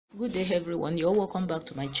Good day everyone, you're welcome back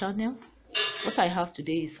to my channel. What I have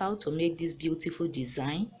today is how to make this beautiful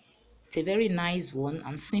design. It's a very nice one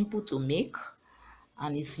and simple to make,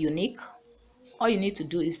 and it's unique. All you need to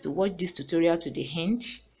do is to watch this tutorial to the end,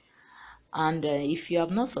 and if you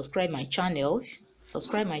have not subscribed my channel,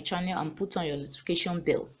 subscribe my channel and put on your notification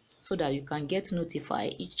bell so that you can get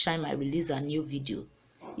notified each time I release a new video.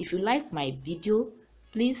 If you like my video,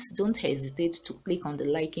 please don't hesitate to click on the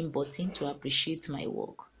liking button to appreciate my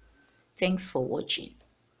work. Thanks for watching.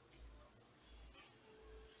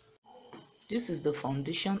 This is the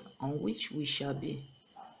foundation on which we shall be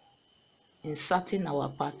inserting our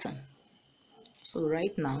pattern. So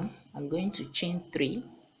right now I'm going to chain 3,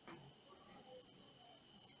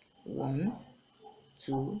 1,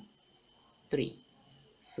 2, 3.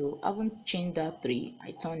 So I haven't chained that 3,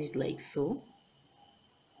 I turn it like so.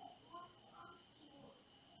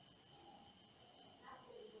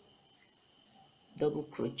 Double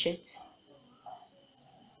crochet,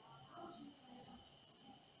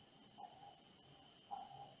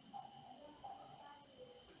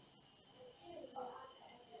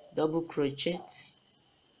 double crochet,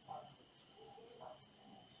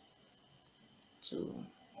 2,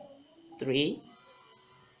 3,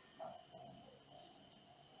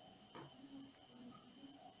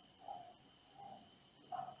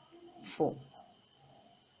 4.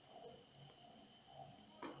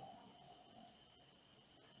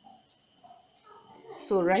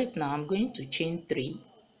 So right now I'm going to chain 3,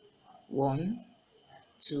 1,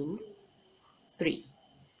 2, 3.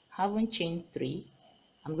 Haven't chained 3,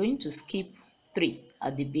 I'm going to skip 3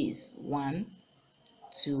 at the base. 1,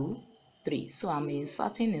 2, 3. So I'm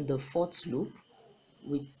inserting in the 4th loop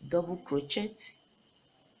with double crochet,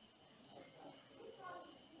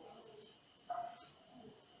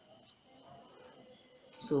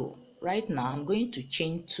 so right now I'm going to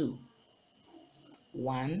chain 2,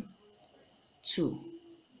 1, 2.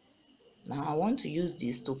 Now I want to use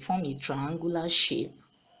this to form a triangular shape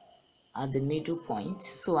at the middle point,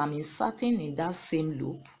 so I'm inserting in that same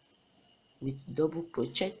loop with double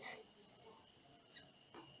crochet,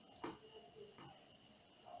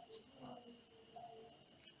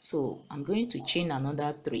 so I'm going to chain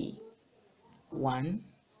another 3, 1,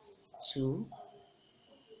 2,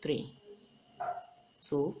 3.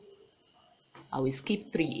 So I will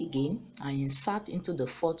skip 3 again and insert into the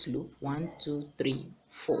 4th loop. 1, 2, 3,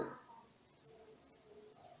 4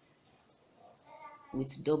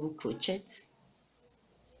 with double crochet.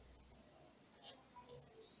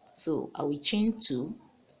 So I will chain 2.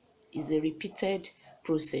 Is a repeated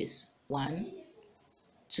process. 1,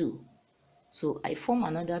 2. So I form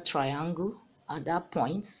another triangle at that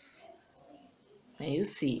point. Then you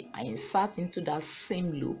see I insert into that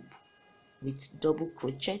same loop with double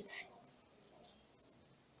crochet.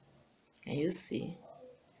 Can you see?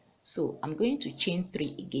 So I'm going to chain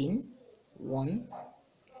 3 again. 1,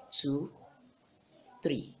 2,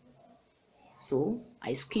 3. So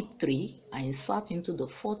I skip 3, I insert into the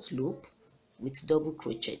 4th loop with double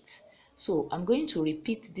crochet. So I'm going to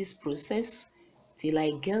repeat this process till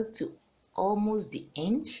I get to almost the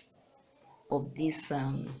end of this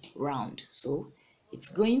round. So it's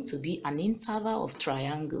going to be an interval of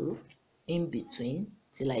triangle in between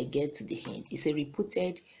till I get to the end. It's a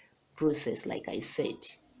repeated process, like I said.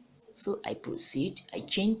 So I proceed, I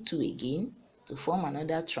chain 2 again to form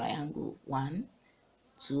another triangle. 1,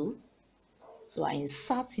 2. So I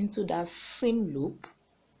insert into that same loop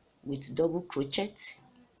with double crochet.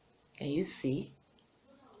 Can you see?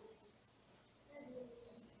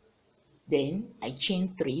 Then I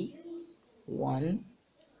chain 3, 1,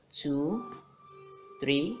 2,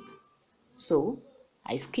 3. So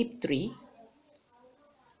I skip 3,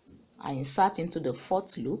 I insert into the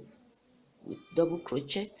 4th loop with double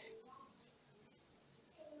crochet.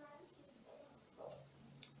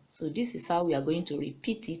 So this is how we are going to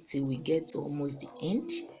repeat it till we get to almost the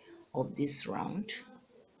end of this round.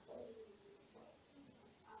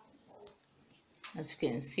 As you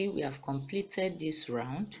can see, we have completed this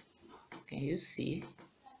round. Can you see?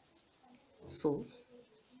 So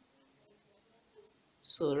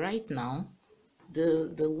right now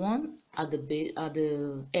the one at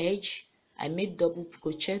the edge, I made double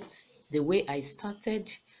crochet the way I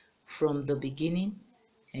started from the beginning.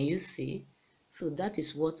 Can you see? So that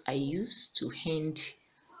is what I use to end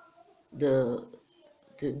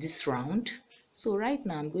this round. So right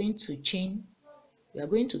now I'm going to chain. We are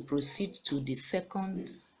going to proceed to the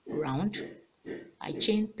second round. I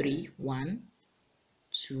chain 3, 1,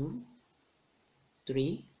 2,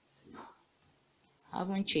 3.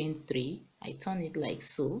 Haven't chained 3, I turn it like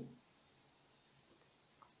so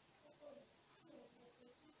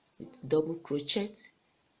with double crochet.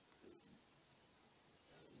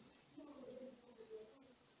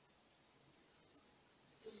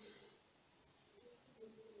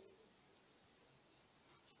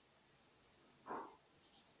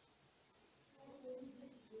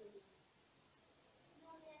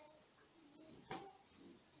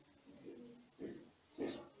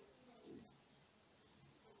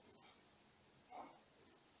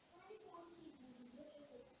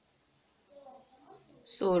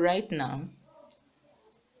 So right now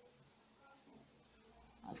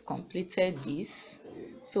I've completed this,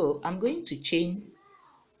 so I'm going to chain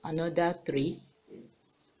another 3.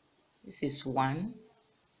 This is 1,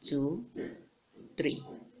 2, 3,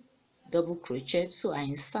 double crochet. So I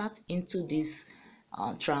insert into this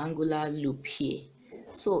triangular loop here.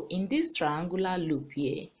 So in this triangular loop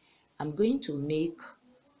here, I'm going to make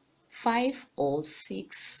 5 or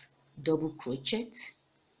 6 double crochet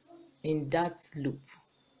in that loop.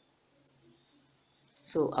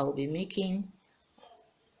 So I'll be making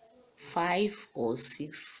 5 or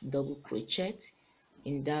 6 double crochet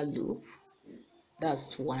in that loop.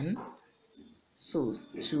 That's 1. So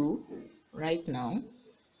 2 right now,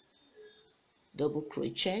 double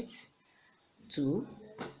crochet, 2,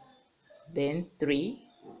 then 3,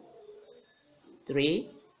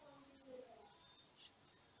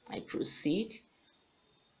 I proceed,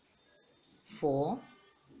 4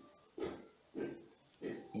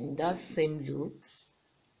 in that same loop,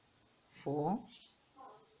 4,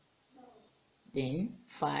 then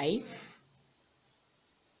 5,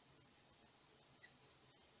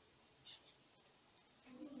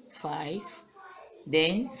 5,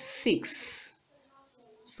 then 6.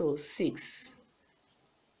 So 6.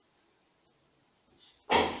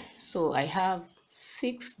 So I have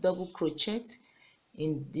 6 double crochet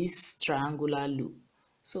in this triangular loop.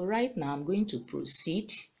 So right now I'm going to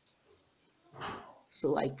proceed.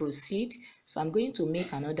 So I proceed. So I'm going to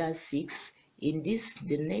make another 6 in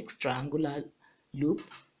the next triangular loop,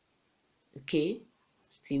 okay,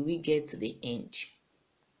 till we get to the end.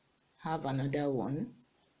 Have another one.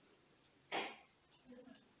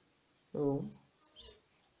 So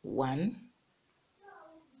 1,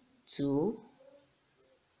 2,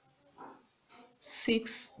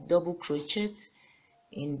 6 double crochet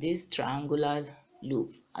in this triangular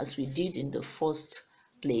loop as we did in the first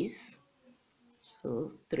place.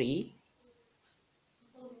 So 3,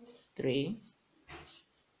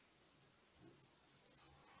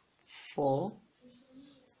 4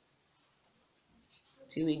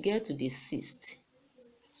 till we get to the 6th.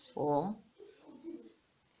 4,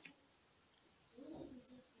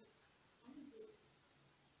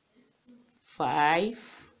 5,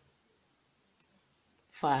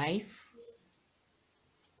 5,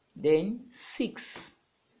 then 6.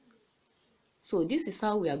 So this is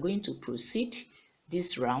how we are going to proceed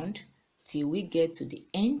this round till we get to the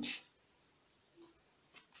end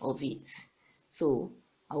of it. So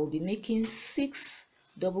I will be making 6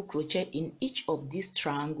 double crochet in each of these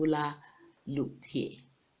triangular loop here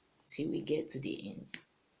till we get to the end.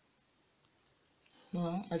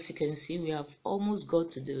 Now, as you can see, we have almost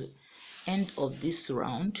got to the end of this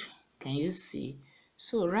round. Can you see?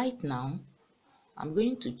 So right now I'm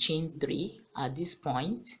going to chain 3 at this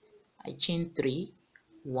point. I chain 3,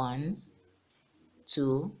 1,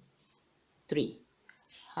 2, 3.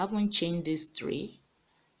 Haven't chained this 3,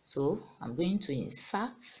 so I'm going to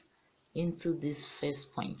insert into this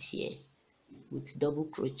first point here with double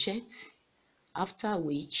crochet, after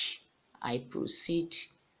which I proceed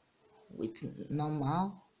with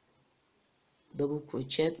normal double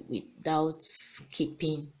crochet without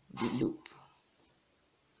skipping the loop.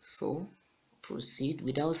 So proceed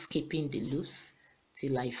without skipping the loops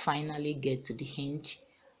till I finally get to the end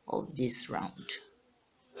of this round.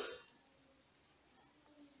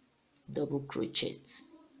 Double crochet.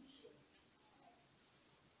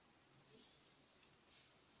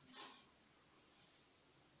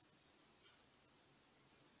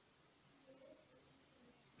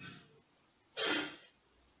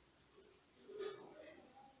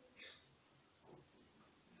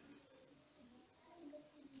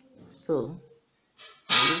 So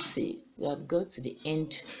you see we have got to the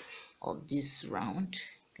end of this round.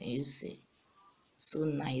 Can you see? So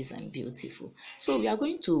nice and beautiful. So we are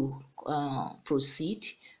going to proceed.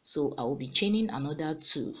 So I will be chaining another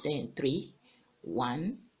 2, then 3,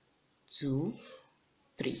 1, 2,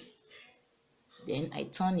 3. Then I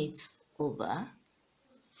turn it over.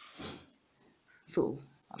 So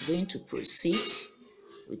I'm going to proceed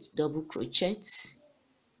with double crochet.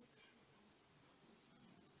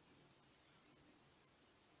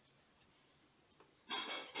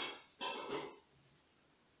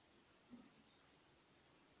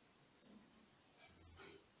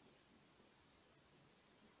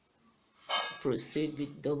 Proceed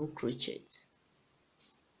with double crochet.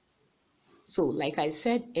 So like I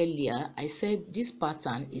said earlier, I said this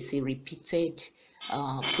pattern is a repeated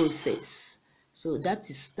process. So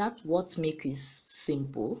that's what makes it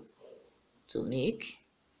simple to make.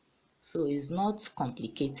 So it's not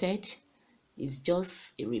complicated, it's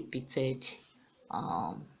just a repeated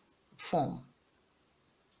form.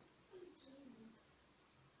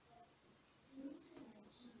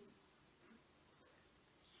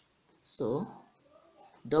 So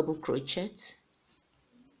double crochet,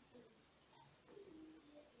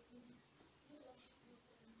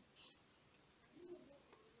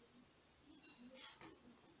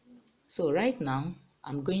 so right now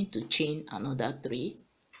I'm going to chain another 3.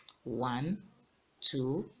 1,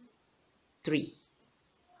 2, 3.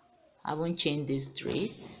 I haven't chained these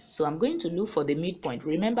 3, so I'm going to look for the midpoint.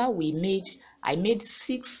 Remember I made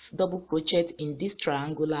 6 double crochet in this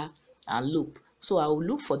triangular loop, so I will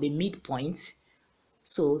look for the midpoint.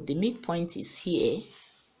 So the midpoint is here.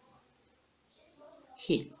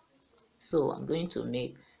 So I'm going to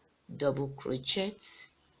make double crochet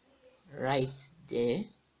right there.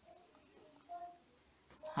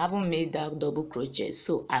 I haven't made that double crochet,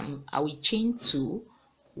 so I will chain 2,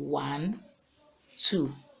 1,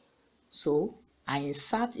 2. So I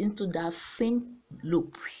insert into that same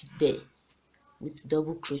loop there with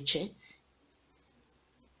double crochet.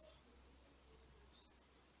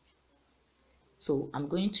 So I'm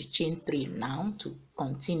going to chain 3 now to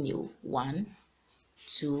continue. 1,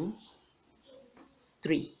 2,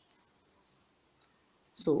 3.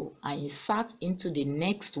 So I insert into the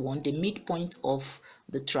next one, the midpoint of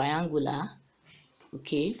the triangular,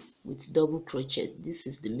 okay, with double crochet. This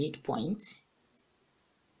is the midpoint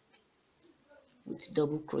with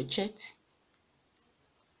double crochet.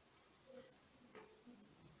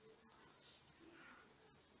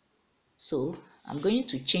 So I'm going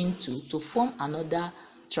to chain 2 to form another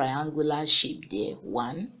triangular shape there.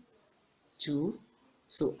 1, 2.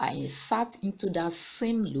 So I insert into that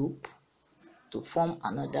same loop to form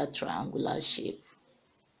another triangular shape.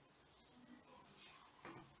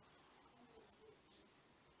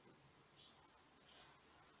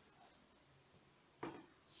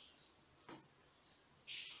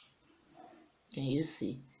 Can you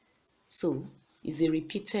see? So it's a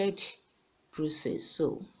repeated process,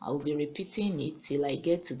 so I'll be repeating it till I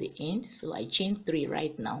get to the end. So I chain 3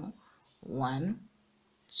 right now. 1,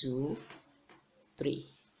 2, 3.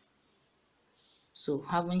 So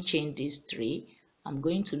having chained these 3, I'm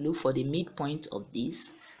going to look for the midpoint of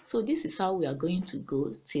this. So this is how we are going to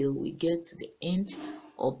go till we get to the end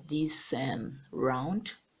of this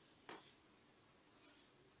round.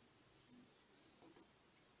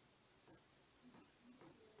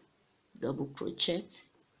 Double crochet,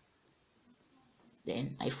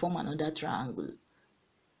 then I form another triangle.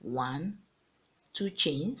 1, 2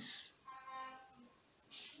 chains,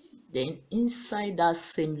 then inside that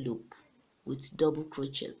same loop with double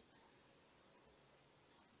crochet.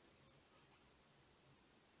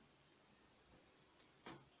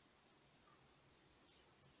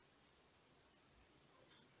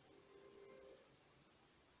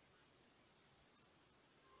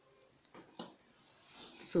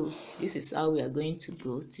 So this is how we are going to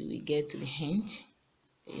go till we get to the end,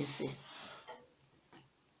 you see,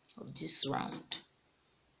 of this round.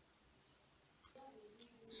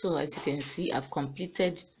 So as you can see, I've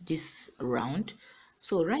completed this round.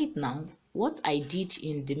 So right now, what I did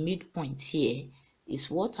in the midpoint here is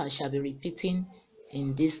what I shall be repeating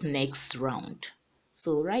in this next round.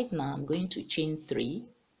 So right now I'm going to chain 3.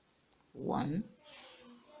 1,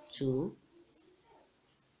 2,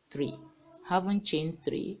 3. Haven't chained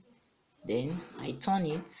 3, then I turn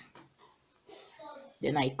it,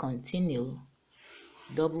 then I continue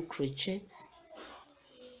double crochet,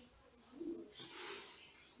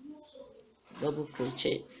 double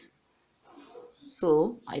crochet.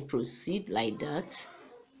 So I proceed like that,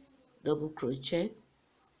 double crochet,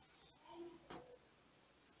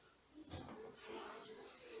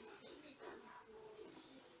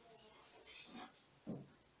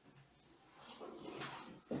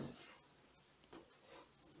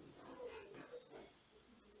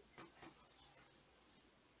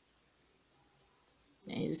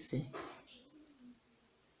 and you see.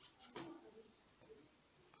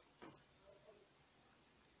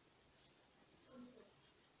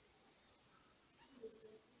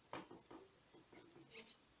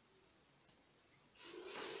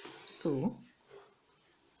 So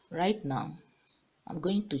right now I'm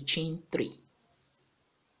going to chain 3.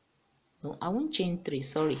 No, I won't chain 3,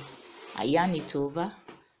 sorry, I yarn it over.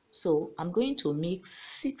 So I'm going to make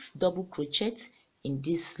 6 double crochet in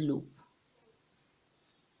this loop.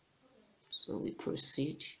 So we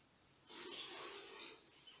proceed.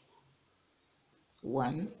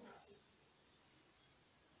 1,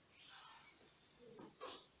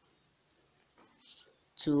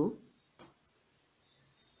 2,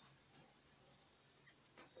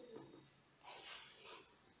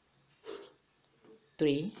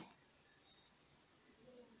 3,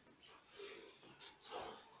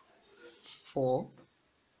 4,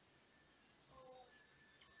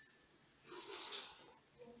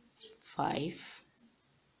 5, 5,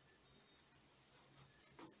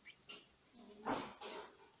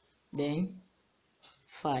 then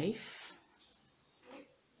 5,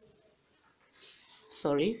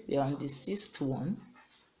 sorry, we are on the 6th one,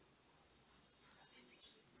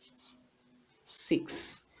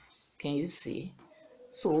 6. Can you see?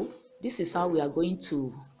 So this is how we are going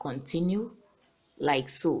to continue, like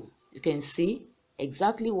so. You can see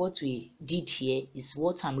exactly what we did here is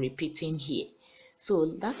what I'm repeating here.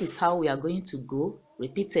 So that is how we are going to go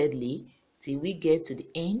repeatedly till we get to the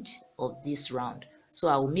end of this round. So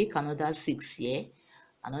I will make another 6 here,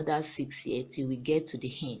 another 6 here till we get to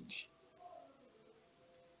the end.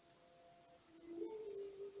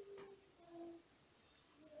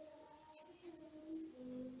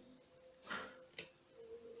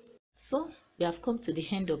 So we have come to the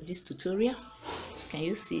end of this tutorial. Can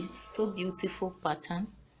you see? So beautiful pattern.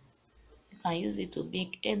 You can use it to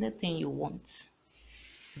make anything you want.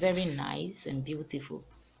 Very nice and beautiful.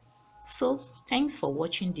 So thanks for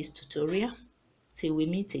watching this tutorial. Till we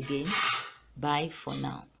meet again. Bye for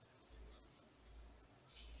now.